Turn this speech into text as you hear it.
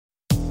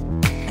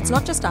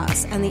not just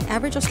us. And the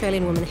average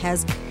Australian woman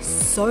has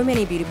so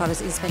many beauty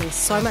products, is spending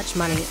so much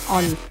money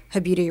on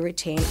her beauty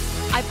routine.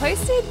 I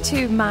posted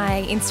to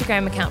my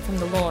Instagram account from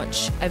the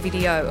launch a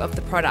video of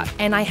the product,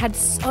 and I had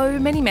so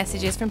many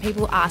messages from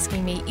people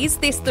asking me, is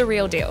this the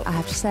real deal? I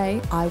have to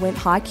say, I went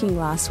hiking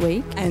last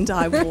week and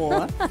I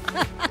wore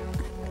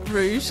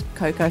Rouge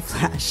Cocoa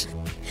Flash.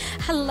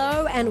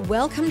 Hello and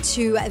welcome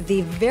to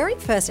the very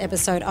first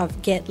episode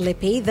of Get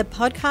Lippy, the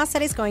podcast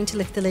that is going to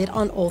lift the lid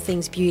on all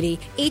things beauty.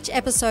 Each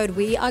episode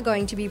we are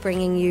going to be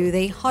bringing you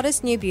the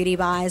hottest new beauty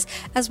buys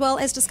as well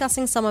as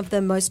discussing some of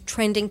the most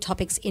trending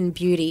topics in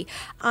beauty.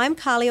 I'm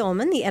Carly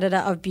Allman, the editor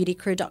of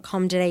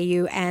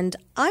beautycrew.com.au, and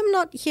I'm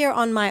not here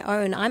on my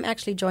own. I'm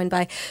actually joined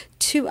by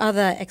two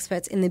other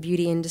experts in the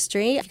beauty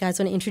industry. If you guys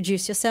want to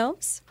introduce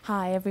yourselves.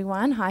 Hi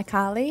everyone. Hi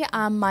Carly.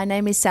 My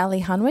name is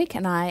Sally Hunwick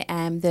and I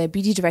am the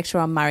beauty director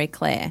on Marie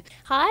Claire.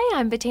 Hi,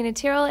 I'm Bettina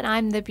Tyrrell and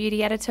I'm the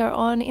beauty editor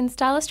on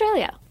InStyle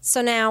Australia.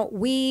 So now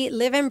we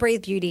live and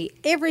breathe beauty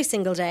every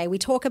single day. We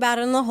talk about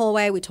it in the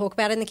hallway. We talk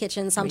about it in the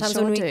kitchen. Sometimes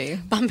when we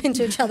bump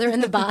into each other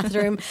in the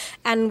bathroom.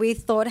 And we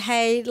thought,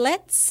 hey,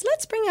 let's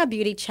bring our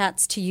beauty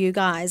chats to you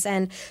guys.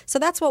 And so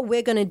that's what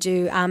we're going to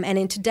do. And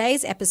in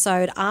today's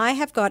episode, I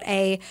have got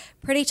a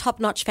pretty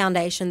top-notch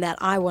foundation that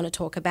I want to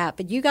talk about.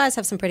 But you guys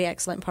have some pretty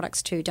excellent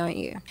products too, don't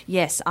you?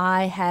 Yes,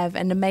 I have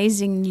an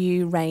amazing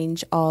new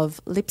range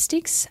of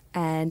lipsticks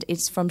and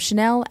it's from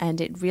Chanel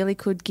and it really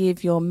could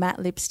give your matte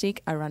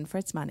lipstick a run for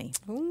its money.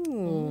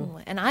 Ooh,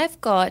 and I've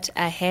got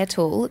a hair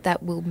tool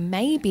that will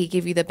maybe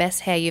give you the best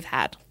hair you've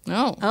had.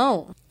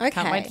 Oh, okay.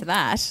 Can't wait for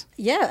that.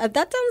 Yeah,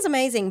 that sounds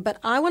amazing. But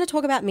I want to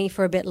talk about me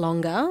for a bit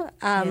longer.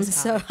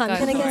 So I'm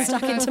going to get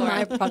stuck into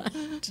my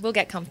product. We'll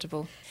get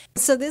comfortable.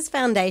 So this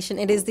foundation,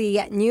 it is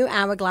the new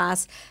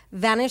Hourglass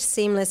Vanish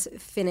Seamless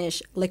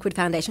Finish Liquid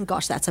Foundation.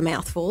 Gosh, that's a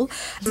mouthful.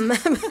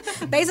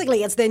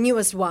 Basically, it's their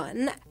newest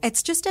one.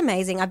 It's just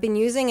amazing. I've been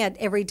using it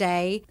every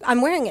day.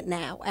 I'm wearing it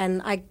now,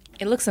 and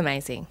It looks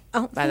amazing,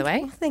 by the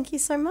way. Thank you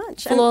so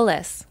much.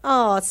 Flawless.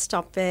 Oh,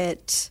 stop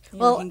it. You're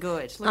looking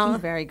good.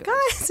 Looking very good.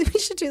 Guys, we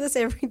should do this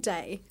every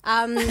day.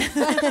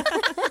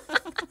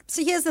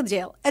 So here's the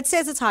deal. It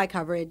says it's high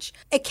coverage.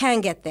 It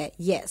can get there,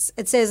 yes.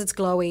 It says it's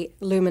glowy,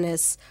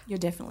 luminous. You're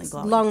definitely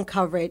glowing. Long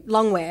coverage,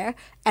 long wear,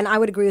 and I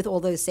would agree with all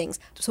those things.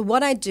 So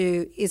what I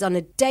do is on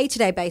a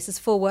day-to-day basis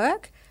for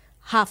work,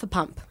 half a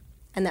pump,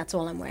 and that's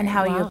all I'm wearing. And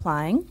how are you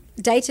applying?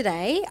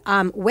 Day-to-day,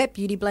 wet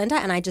beauty blender,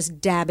 and I just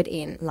dab it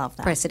in. Love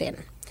that. Press it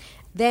in.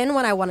 Then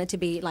when I want it to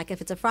be, like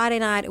if it's a Friday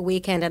night, a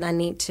weekend, and I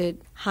need to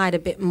hide a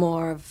bit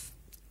more of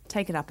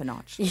Take it up a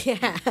notch.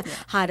 Yeah,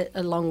 hide it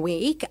a long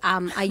week.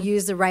 I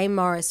use the Ray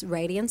Morris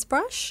Radiance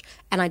brush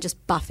and I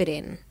just buff it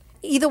in.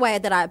 Either way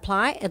that I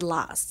apply, it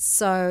lasts.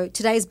 So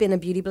today's been a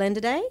beauty blender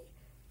day.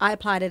 I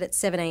applied it at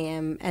 7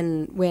 a.m.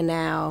 and we're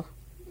now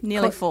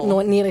Nearly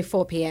 4. Nearly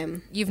 4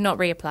 p.m. You've not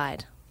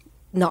reapplied?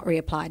 Not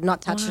reapplied,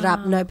 not touched it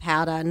up, no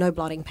powder, no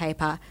blotting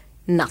paper,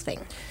 nothing.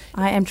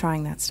 I am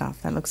trying that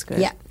stuff. That looks good.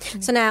 Yeah.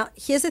 So now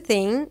here's the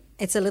thing.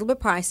 It's a little bit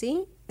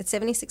pricey. It's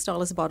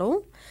 $76 a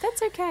bottle.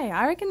 That's okay.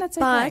 I reckon that's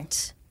okay.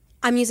 But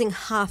I'm using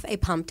half a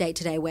pump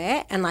day-to-day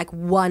wear and like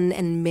one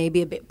and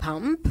maybe a bit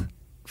pump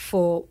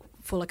for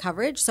fuller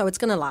coverage. So it's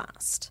going to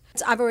last.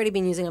 I've already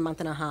been using a month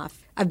and a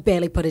half. I've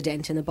barely put a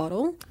dent in the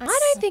bottle. I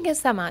don't think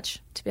it's that much,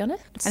 to be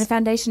honest. And a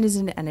foundation is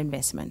an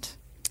investment.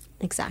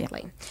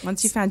 Exactly. Yeah.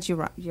 Once you found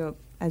your,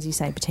 as you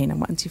say, Bettina,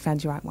 once you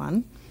found your right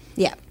one.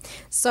 Yeah.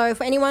 So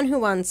for anyone who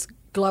wants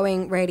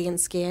glowing, radiant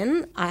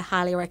skin, I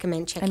highly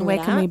recommend checking it out. And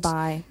where can we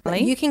buy?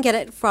 You can get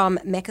it from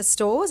Mecca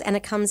stores and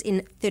it comes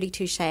in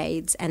 32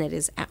 shades and it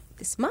is out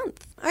this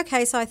month.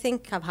 Okay, so I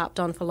think I've harped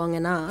on for long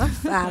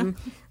enough.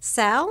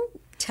 Sal,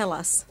 tell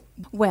us.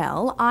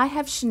 Well, I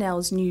have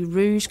Chanel's new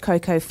Rouge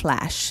Cocoa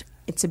Flash.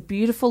 It's a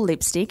beautiful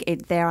lipstick.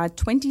 There are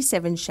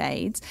 27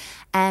 shades,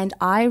 and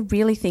I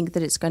really think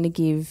that it's going to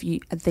give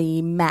you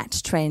the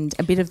matte trend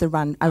a bit of a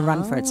run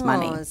for its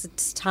money.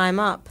 It's time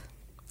up.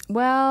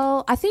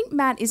 Well, I think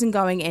matte isn't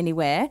going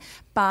anywhere,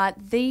 but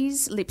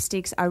these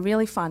lipsticks are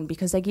really fun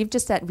because they give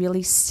just that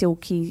really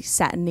silky,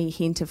 satiny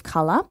hint of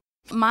colour.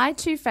 My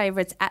two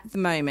favourites at the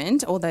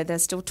moment, although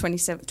there's still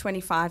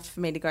 25 for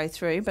me to go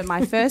through, but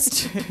my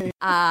first two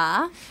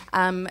are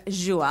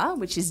Jour,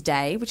 which is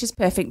day, which is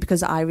perfect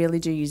because I really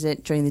do use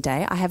it during the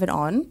day. I have it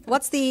on.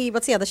 What's the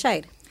other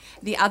shade?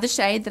 The other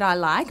shade that I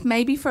like,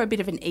 maybe for a bit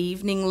of an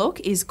evening look,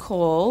 is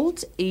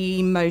called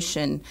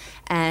Emotion.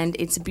 And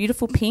it's a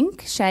beautiful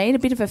pink shade, a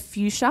bit of a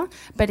fuchsia,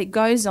 but it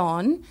goes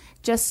on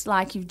just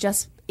like you've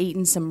just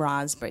eaten some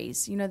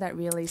raspberries. You know, that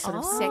really sort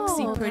of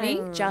sexy, pretty.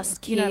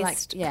 Just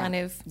kissed, you know, kind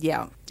of.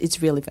 Yeah,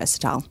 it's really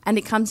versatile. And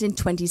it comes in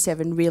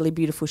 27 really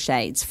beautiful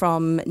shades,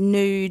 from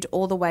nude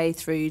all the way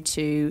through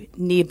to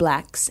near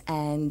blacks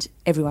and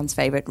everyone's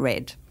favourite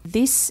red.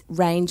 This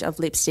range of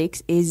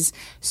lipsticks is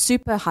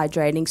super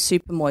hydrating,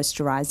 super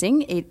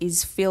moisturising. It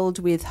is filled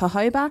with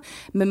jojoba,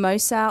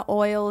 mimosa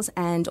oils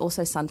and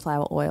also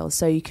sunflower oils.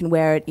 So you can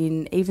wear it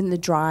in even the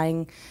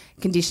drying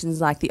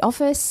conditions like the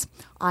office.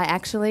 I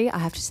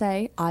have to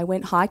say, I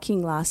went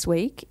hiking last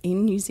week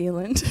in New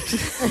Zealand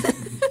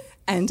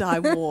and I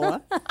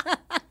wore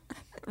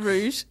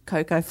Rouge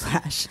Cocoa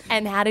Flash.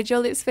 And how did your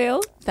lips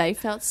feel? They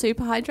felt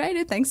super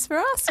hydrated. Thanks for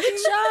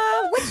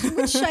asking.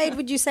 Which shade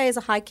would you say is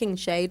a hiking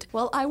shade?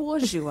 Well, I wore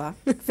Jour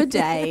for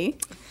day.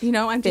 You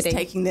know, I'm just Fitting.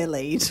 taking their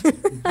lead.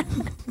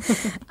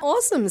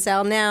 Awesome,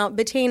 Sal. Now,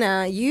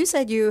 Bettina, you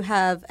said you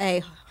have a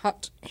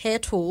hot hair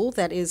tool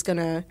that is going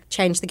to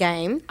change the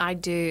game. I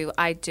do.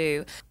 I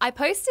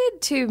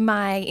posted to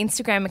my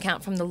Instagram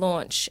account from the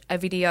launch a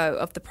video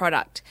of the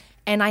product,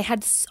 and I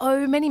had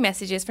so many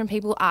messages from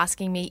people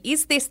asking me,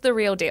 is this the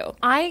real deal?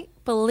 I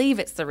believe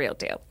it's the real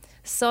deal.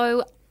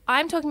 So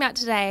I'm talking about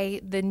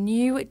today the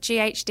new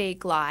GHD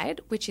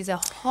Glide, which is a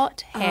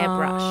hot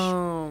hairbrush.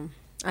 Oh,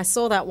 I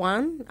saw that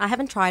one. I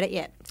haven't tried it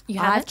yet. You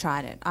haven't?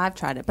 I've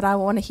tried it, but I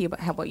want to hear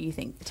what you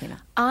think,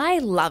 Bettina. I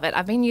love it.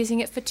 I've been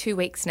using it for 2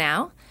 weeks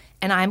now,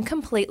 and I'm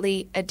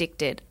completely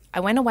addicted. I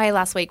went away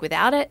last week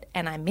without it,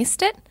 and I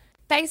missed it.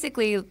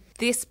 Basically,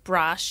 this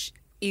brush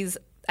is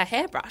a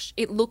hairbrush.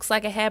 It looks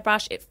like a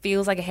hairbrush. It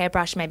feels like a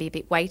hairbrush, maybe a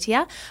bit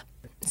weightier.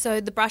 So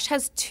the brush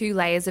has 2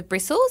 layers of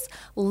bristles,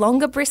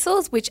 longer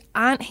bristles which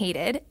aren't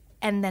heated,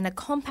 and then a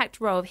compact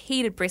row of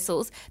heated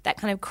bristles that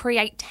kind of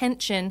create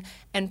tension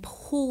and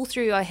pull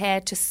through your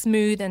hair to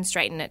smooth and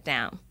straighten it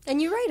down.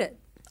 And you rate it?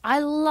 I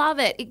love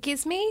it. It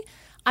gives me,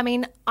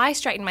 I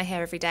straighten my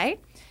hair every day,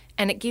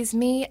 and it gives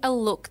me a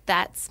look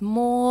that's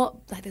more,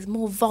 like there's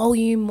more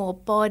volume, more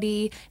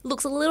body. It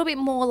looks a little bit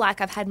more like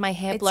I've had my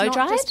hair blow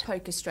dried. It's not just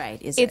poker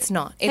straight, is it? It's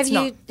not. It's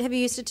not. Have you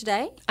used it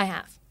today? I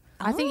have.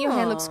 I think your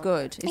hair looks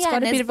good. It's Yeah, got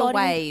and a bit there's of body.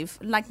 a wave.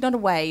 Like, not a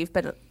wave,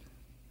 but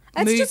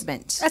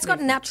movement. It's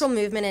got natural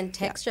movement and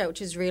texture,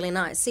 which is really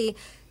nice. See,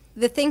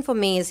 the thing for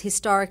me is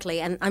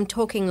historically, and I'm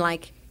talking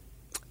like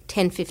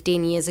 10,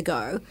 15 years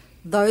ago,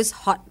 those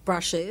hot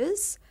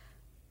brushes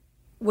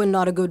were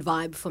not a good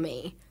vibe for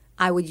me.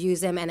 I would use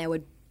them and they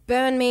would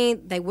burn me.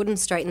 They wouldn't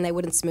straighten. They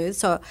wouldn't smooth.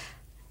 So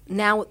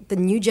now the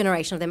new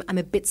generation of them, I'm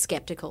a bit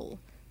skeptical.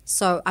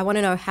 So I want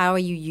to know, how are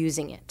you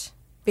using it?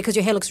 Because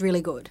your hair looks really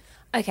good.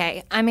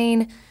 Okay,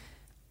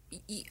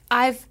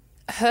 I've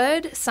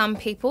heard some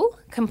people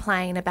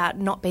complain about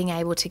not being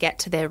able to get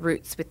to their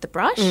roots with the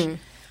brush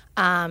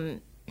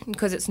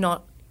because it's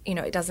not,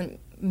 it doesn't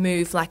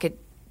move like a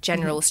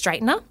general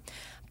straightener.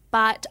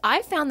 But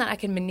I found that I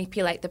can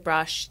manipulate the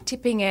brush,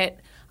 tipping it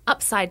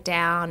upside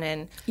down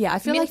and I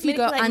feel like if you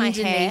go manipulate my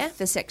underneath hair.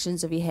 the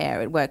sections of your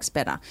hair, it works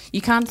better.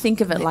 You can't think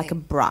of it like a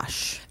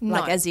brush,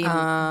 like as in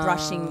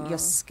brushing your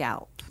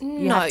scalp.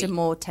 You have to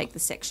more take the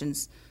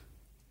sections.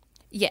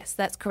 Yes,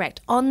 that's correct.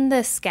 On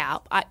the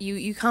scalp,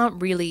 you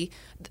can't really,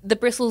 the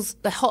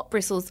hot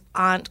bristles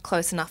aren't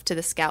close enough to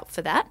the scalp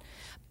for that.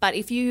 But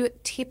if you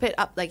tip it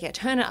up,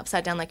 turn it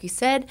upside down like you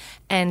said,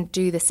 and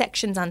do the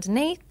sections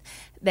underneath,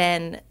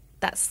 then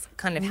that's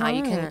kind of how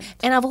you can.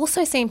 And I've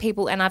also seen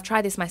people, and I've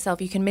tried this myself,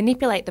 you can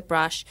manipulate the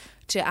brush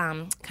to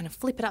kind of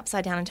flip it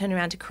upside down and turn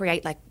around to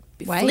create like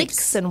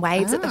flicks and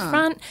waves at the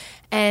front.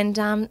 And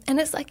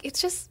it's like,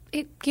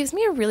 it gives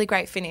me a really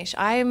great finish.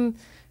 I'm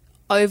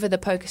over the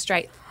poker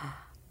straight.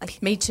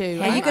 Me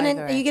too. Are you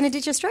gonna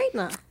ditch your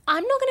straightener?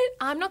 I'm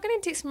not gonna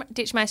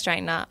ditch my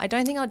straightener. I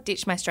don't think I'll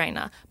ditch my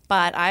straightener,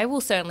 but I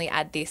will certainly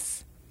add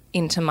this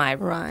into my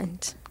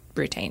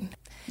routine.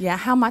 Yeah,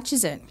 how much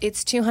is it?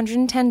 It's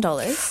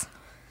 $210.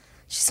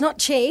 She's not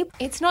cheap.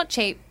 It's not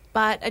cheap,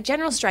 but a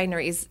general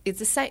straightener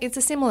it's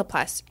a similar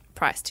price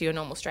to your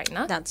normal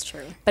straightener. That's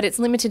true. But it's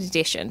limited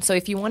edition, so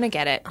if you want to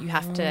get it, you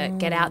have to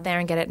get out there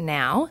and get it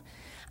now.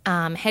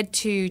 Head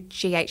to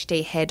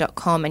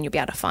ghdhair.com and you'll be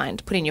able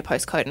to put in your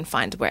postcode and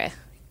find where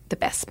the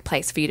best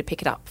place for you to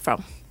pick it up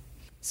from.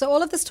 So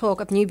all of this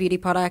talk of new beauty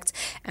products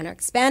and our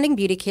expanding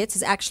beauty kits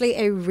is actually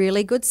a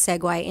really good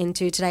segue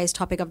into today's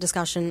topic of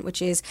discussion,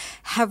 which is,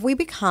 have we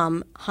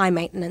become high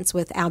maintenance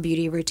with our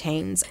beauty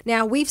routines?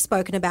 Now, we've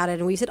spoken about it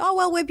and we said, oh,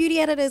 well, we're beauty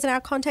editors and our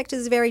context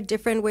is very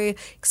different. We're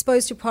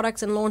exposed to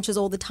products and launches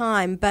all the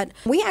time. But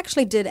we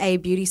actually did a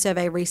beauty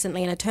survey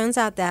recently, and it turns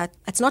out that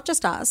it's not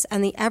just us,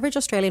 and the average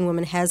Australian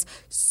woman has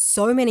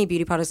so many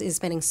beauty products, is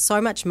spending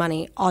so much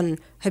money on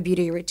her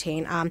beauty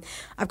routine.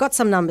 I've got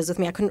some numbers with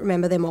me. I couldn't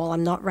remember them all.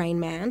 I'm not Rain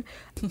Man.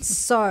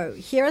 So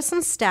here are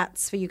some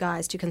stats for you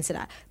guys to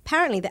consider.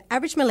 Apparently, the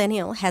average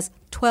millennial has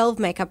 12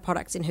 makeup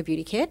products in her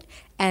beauty kit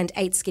and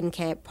 8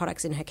 skincare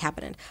products in her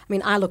cabinet. I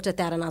mean, I looked at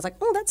that and I was like,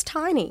 oh, that's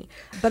tiny,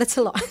 but it's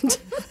a lot.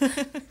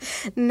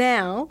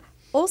 Now,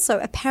 also,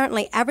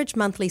 apparently, average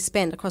monthly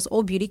spend across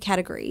all beauty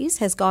categories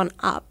has gone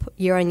up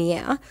year on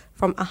year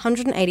from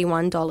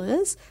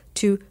 $181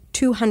 to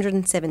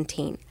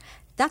 $217.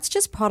 That's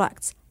just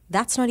products.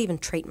 That's not even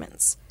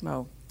treatments.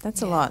 Well,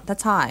 that's a lot.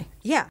 That's high.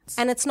 Yeah.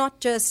 And it's not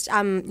just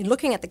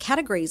looking at the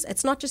categories.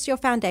 It's not just your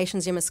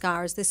foundations, your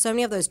mascaras. There's so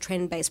many of those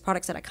trend-based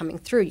products that are coming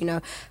through,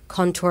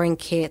 contouring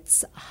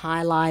kits,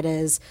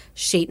 highlighters,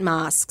 sheet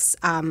masks.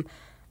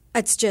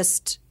 It's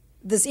just,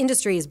 this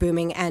industry is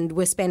booming and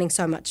we're spending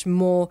so much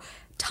more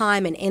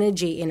time and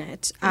energy in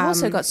it. We've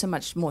also got so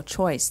much more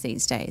choice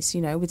these days,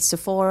 with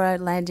Sephora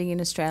landing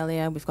in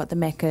Australia, we've got the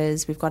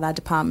Meccas, we've got our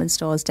department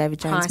stores, David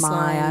Jones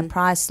Meyer,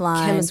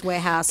 Priceline, Chemist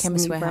Warehouse,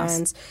 Chemist new Warehouse.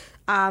 brands.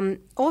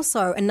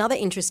 Also, another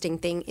interesting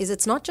thing is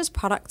it's not just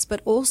products,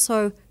 but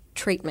also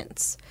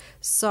treatments.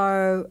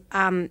 So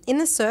in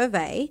the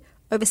survey,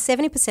 over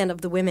 70% of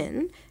the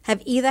women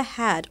have either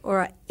had or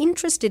are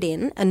interested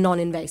in a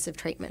non-invasive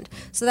treatment.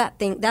 So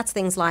that's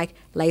things like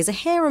laser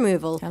hair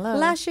removal,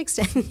 lash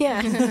extensions,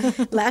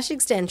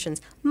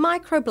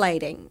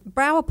 microblading,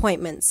 brow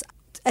appointments.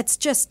 It's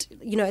just,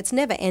 it's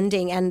never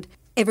ending, and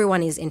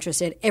everyone is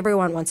interested.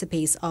 Everyone wants a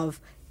piece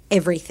of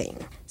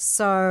everything.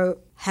 So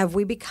have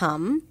we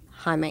become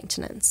high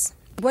maintenance?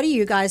 What do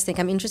you guys think?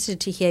 I'm interested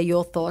to hear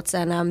your thoughts.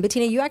 And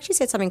Bettina, you actually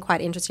said something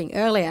quite interesting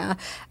earlier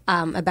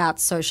about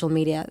social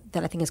media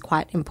that I think is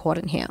quite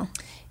important here.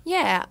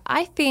 Yeah,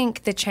 I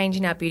think the change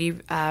in our beauty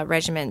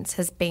regimens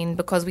has been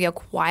because we are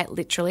quite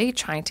literally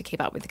trying to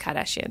keep up with the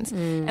Kardashians.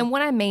 And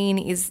what I mean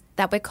is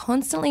that we're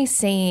constantly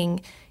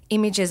seeing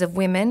images of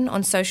women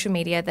on social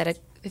media that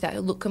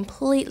look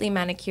completely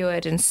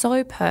manicured and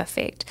so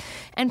perfect.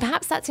 And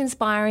perhaps that's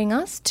inspiring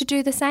us to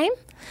do the same.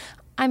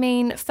 I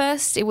mean,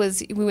 first we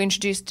were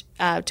introduced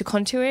to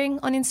contouring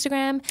on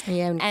Instagram.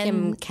 Yeah, and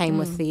Kim came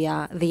with the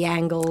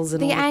angles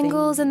and the all the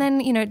angles, things. and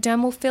then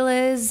dermal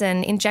fillers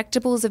and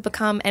injectables have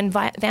become, and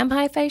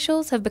vampire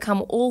facials have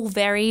become all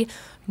very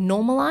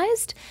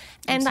normalised.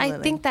 And Absolutely.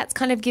 I think that's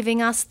kind of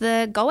giving us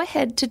the go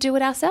ahead to do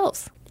it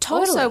ourselves.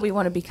 Totally. Also, we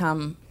want to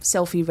become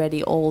selfie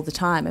ready all the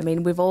time. I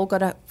mean, we've all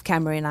got a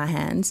camera in our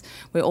hands.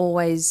 There's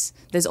always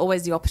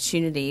the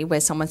opportunity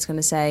where someone's going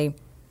to say,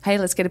 hey,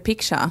 let's get a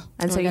picture.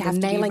 And so you have to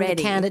be nailing ready.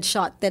 the candid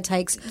shot that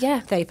takes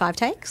 35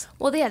 takes.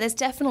 Well, yeah, there's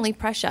definitely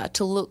pressure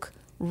to look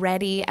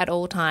ready at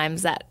all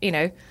times, that,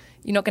 you're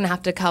not going to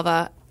have to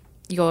cover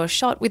your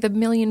shot with a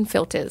million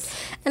filters.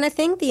 And I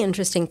think the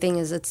interesting thing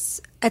is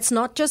it's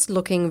not just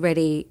looking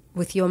ready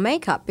with your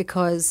makeup,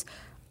 because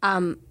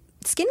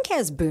skincare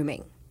is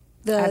booming.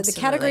 The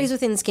categories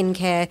within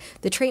skincare,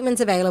 the treatments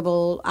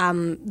available,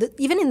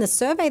 even in the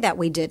survey that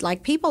we did,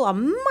 like, people are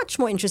much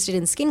more interested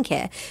in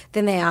skincare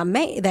than they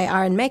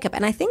are in makeup.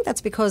 And I think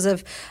that's because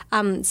of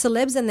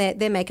celebs and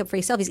their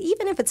makeup-free selfies.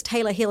 Even if it's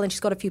Taylor Hill and she's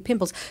got a few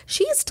pimples,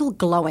 she is still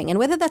glowing. And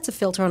whether that's a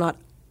filter or not,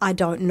 I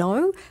don't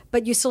know.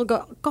 But you still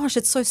go, gosh,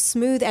 it's so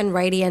smooth and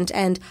radiant,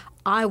 and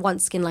I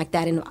want skin like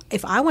that. And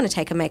if I want to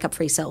take a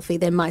makeup-free selfie,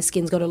 then my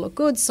skin's got to look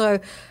good. So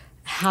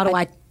how do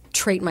I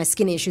treat my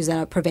skin issues that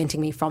are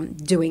preventing me from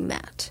doing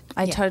that?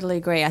 I totally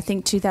agree. I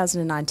think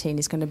 2019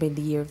 is going to be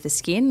the year of the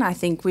skin. I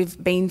think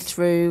we've been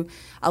through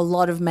a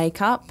lot of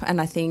makeup,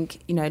 and I think,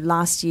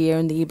 last year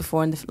and the year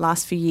before and the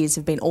last few years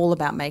have been all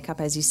about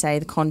makeup, as you say,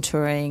 the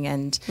contouring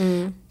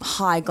and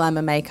high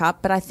glamour makeup.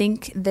 But I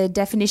think the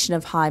definition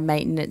of high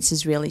maintenance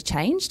has really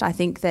changed. I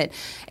think that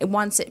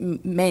once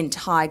it meant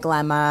high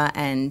glamour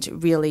and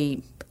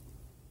really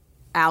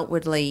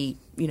outwardly,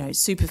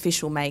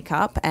 superficial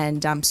makeup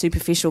and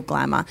superficial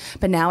glamour.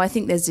 But now I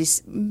think there's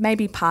this,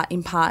 maybe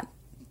in part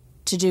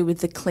to do with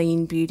the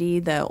clean beauty,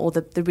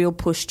 the real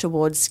push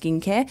towards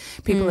skincare.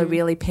 People are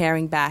really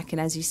paring back, and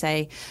as you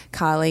say,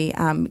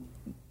 Kylie,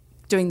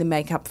 doing the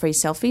makeup-free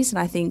selfies. And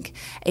I think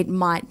it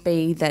might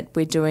be that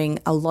we're doing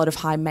a lot of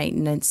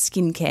high-maintenance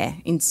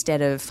skincare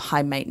instead of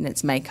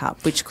high-maintenance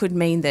makeup, which could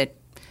mean that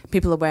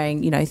people are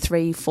wearing,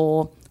 3,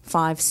 4,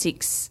 5,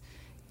 6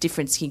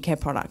 different skincare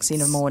products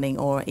in a morning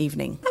or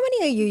evening. How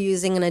many are you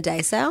using in a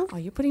day, Sal? Oh,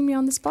 you're putting me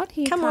on the spot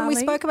here, Come on, we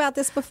spoke about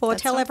this before.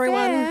 That's Tell not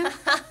everyone.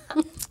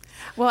 fair.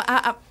 Well,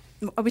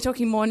 are we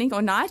talking morning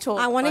or night? Or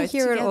I want to both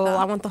hear together? it all.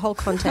 I want the whole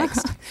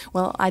context.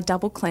 Well, I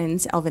double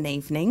cleanse of an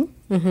evening,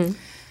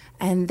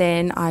 and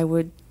then I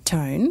would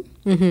tone,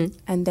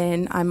 and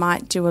then I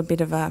might do a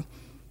bit of a,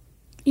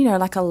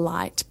 like a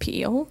light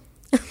peel.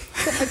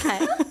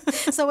 Okay.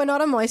 So we're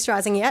not on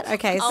moisturising yet.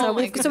 Okay. So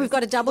we've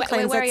got a double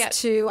cleanse. where are you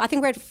That's at? I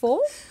think we're at 4.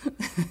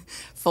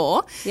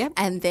 4. Yep.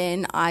 And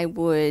then I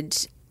would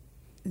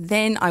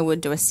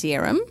do a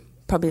serum,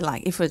 probably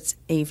like if it's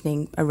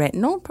evening, a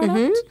retinol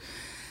product.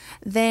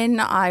 Then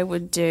I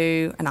would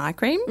do an eye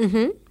cream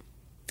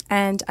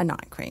and a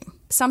night cream.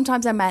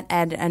 Sometimes I might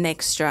add an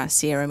extra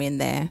serum in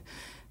there,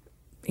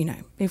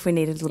 if we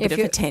need a little bit of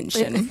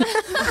attention.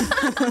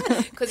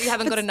 Because you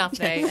haven't got enough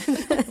there.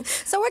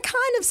 So we're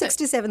kind of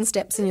 67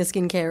 steps in your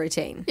skincare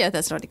routine. Yeah,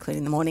 that's not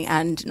including the morning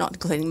and not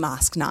including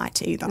mask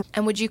night either.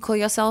 And would you call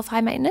yourself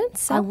high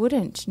maintenance? I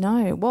wouldn't,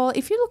 no. Well,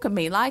 if you look at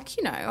me, I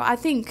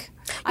think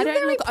I You're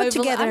don't very look put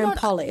together I'm and not-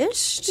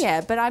 polished.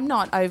 Yeah, but I'm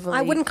not overly.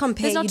 I wouldn't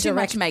compare There's not you too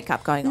direct- much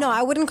makeup going on. No,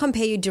 I wouldn't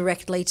compare you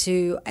directly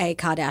to a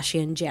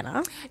Kardashian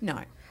Jenner. No,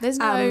 there's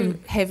no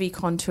heavy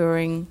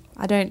contouring.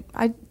 I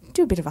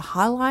do a bit of a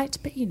highlight,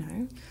 but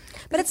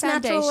But it's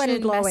natural and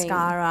foundation, glowing.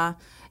 mascara,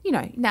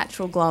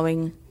 natural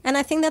glowing. And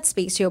I think that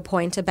speaks to your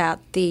point about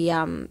the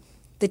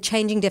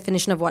changing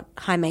definition of what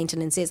high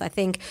maintenance is. I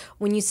think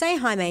when you say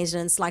high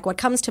maintenance, like what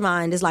comes to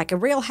mind is like a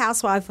Real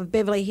Housewife of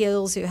Beverly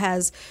Hills who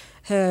has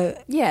her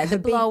the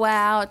big-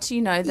 blowout,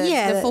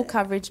 the full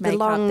coverage the makeup,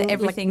 long, the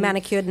everything, like,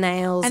 manicured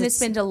nails, and they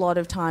spend a lot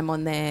of time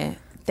on their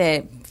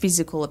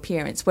physical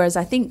appearance. Whereas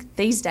I think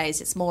these days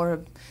it's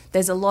more.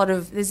 There's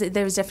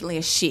definitely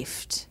a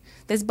shift.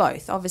 there's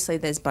both. Obviously,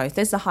 there's both.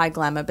 There's the high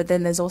glamour, but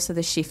then there's also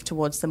the shift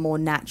towards the more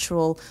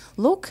natural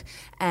look,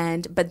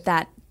 but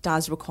that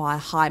does require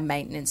high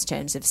maintenance in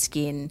terms of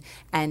skin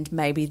and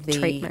maybe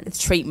the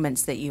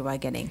treatments that you are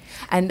getting.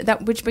 And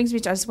that, which brings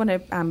me to, I just want to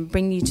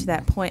bring you to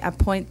that point, a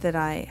point that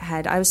I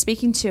had. I was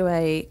speaking to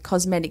a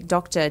cosmetic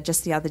doctor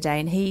just the other day,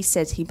 and he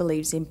says he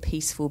believes in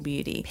peaceful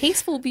beauty.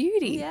 Peaceful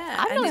beauty? Yeah.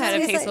 I've never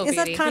heard of peaceful beauty.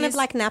 Is that kind of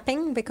like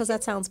napping? Because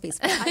that sounds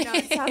peaceful. I know,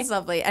 it sounds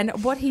lovely. And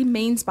what he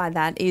means by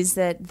that is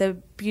that the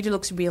beauty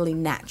looks really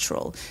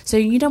natural. So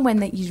you know when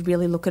that you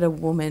really look at a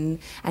woman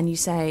and you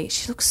say,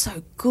 she looks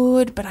so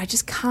good, but I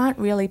just can't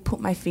really put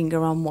my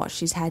finger on what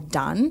she's had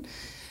done.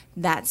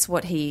 That's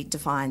what he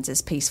defines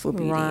as peaceful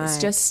beauty. Right. It's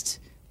just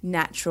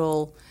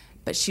natural,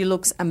 but she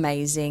looks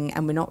amazing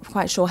and we're not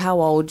quite sure how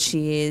old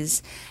she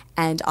is.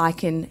 And I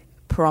can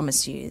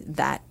promise you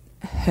that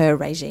her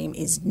regime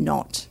is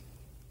not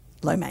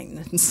low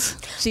maintenance.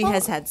 She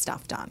has had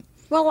stuff done.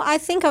 Well, I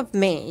think of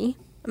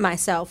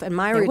myself and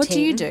my routine. What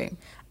do you do?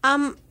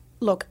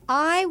 Look,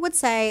 I would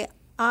say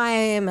I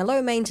am a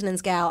low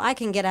maintenance gal. I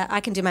can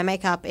do my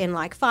makeup in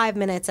like 5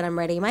 minutes and I'm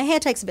ready. My hair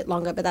takes a bit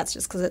longer, but that's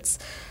just because it's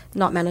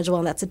not manageable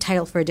and that's a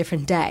tale for a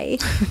different day.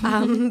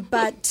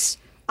 But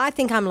I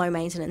think I'm low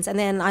maintenance. And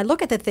then I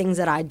look at the things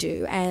that I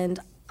do and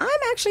I'm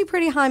actually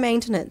pretty high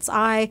maintenance.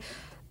 I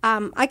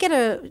get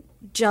a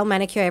gel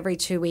manicure every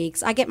 2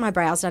 weeks. I get my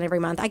brows done every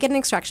month. I get an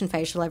extraction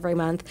facial every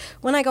month.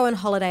 When I go on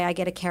holiday, I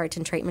get a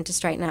keratin treatment to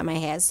straighten out my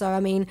hair. So, I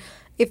mean,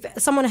 if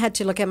someone had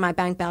to look at my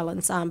bank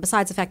balance,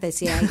 besides the fact they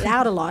see I eat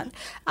out a lot,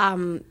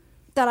 that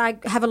I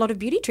have a lot of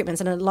beauty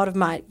treatments and a lot of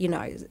my,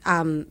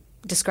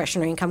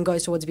 discretionary income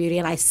goes towards beauty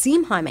and I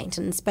seem high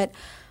maintenance. But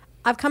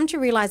I've come to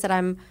realize that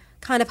I'm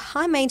kind of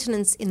high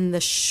maintenance in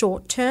the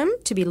short term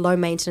to be low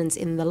maintenance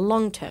in the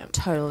long term.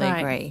 Totally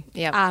agree.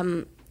 Yeah.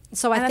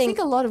 So I think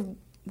a lot of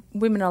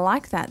women are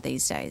like that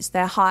these days.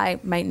 They're high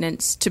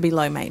maintenance to be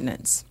low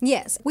maintenance.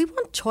 Yes, we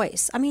want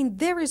choice. I mean,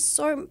 there are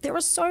so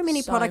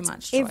many products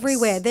much choice.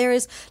 everywhere. There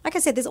is, like I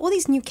said, there's all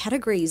these new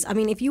categories. I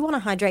mean, if you want to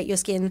hydrate your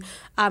skin,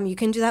 you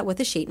can do that with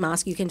a sheet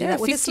mask. You can do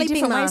that with a sleeping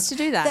different mask. ways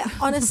to do that.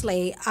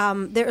 Honestly,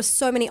 there are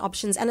so many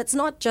options, and it's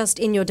not just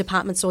in your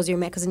department stores, your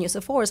Meccas and your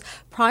Sephora's.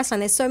 Priceline,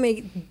 there's so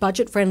many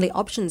budget-friendly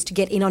options to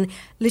get in on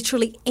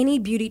literally any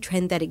beauty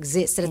trend that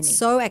exists. That it's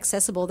so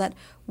accessible that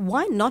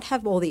why not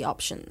have all the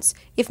options?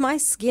 If my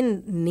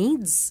skin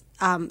needs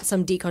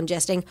some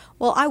decongesting,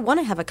 well, I want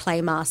to have a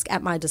clay mask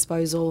at my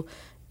disposal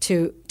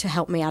to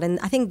help me out. And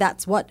I think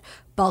that's what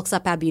bulks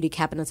up our beauty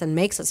cabinets and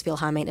makes us feel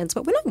high maintenance.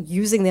 But we're not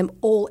using them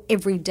all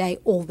every day,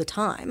 all the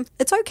time.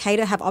 It's okay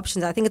to have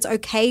options. I think it's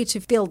okay to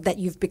feel that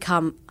you've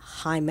become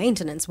high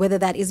maintenance, whether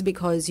that is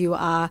because you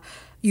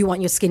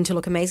want your skin to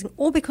look amazing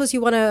or because you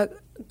want to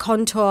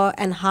contour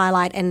and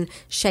highlight and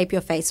shape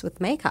your face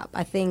with makeup.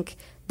 I think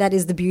that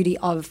is the beauty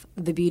of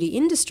the beauty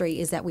industry,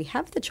 is that we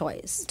have the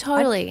choice.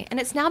 Totally. And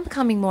it's now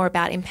becoming more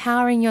about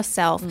empowering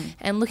yourself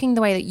and looking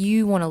the way that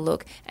you want to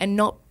look and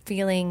not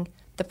feeling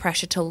the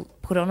pressure to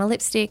put on a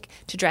lipstick,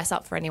 to dress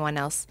up for anyone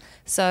else.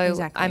 So,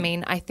 Exactly. I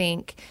mean, I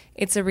think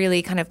it's a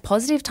really kind of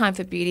positive time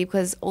for beauty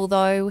because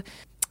although,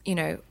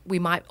 we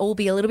might all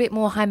be a little bit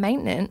more high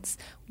maintenance,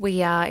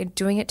 we are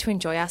doing it to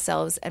enjoy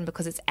ourselves and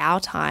because it's our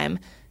time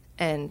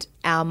and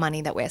our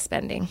money that we're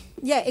spending.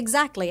 Yeah,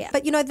 exactly.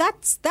 But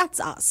that's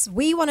us.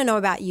 We want to know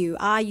about you.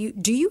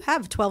 Do you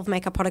have 12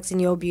 makeup products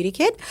in your beauty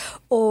kit,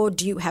 or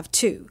do you have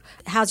 2?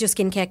 How's your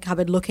skincare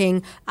cupboard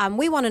looking?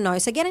 We want to know.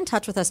 So get in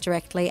touch with us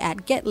directly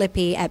at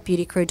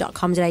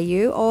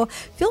getlippy@beautycrew.com.au, or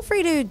feel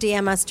free to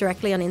DM us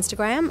directly on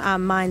Instagram.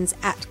 Mine's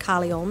at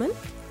Carly Allman.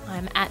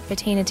 I'm at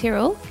Bettina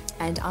Tyrrell.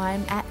 And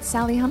I'm at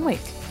Sally Hunwick.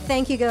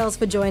 Thank you, girls,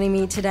 for joining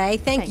me today.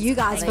 Thanks you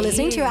guys Sally. for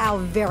listening to our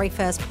very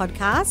first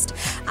podcast.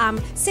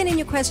 Send in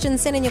your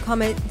questions, send in your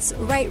comments,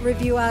 rate,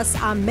 review us,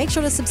 make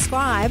sure to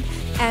subscribe,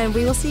 and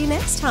we will see you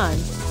next time.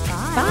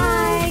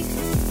 Bye.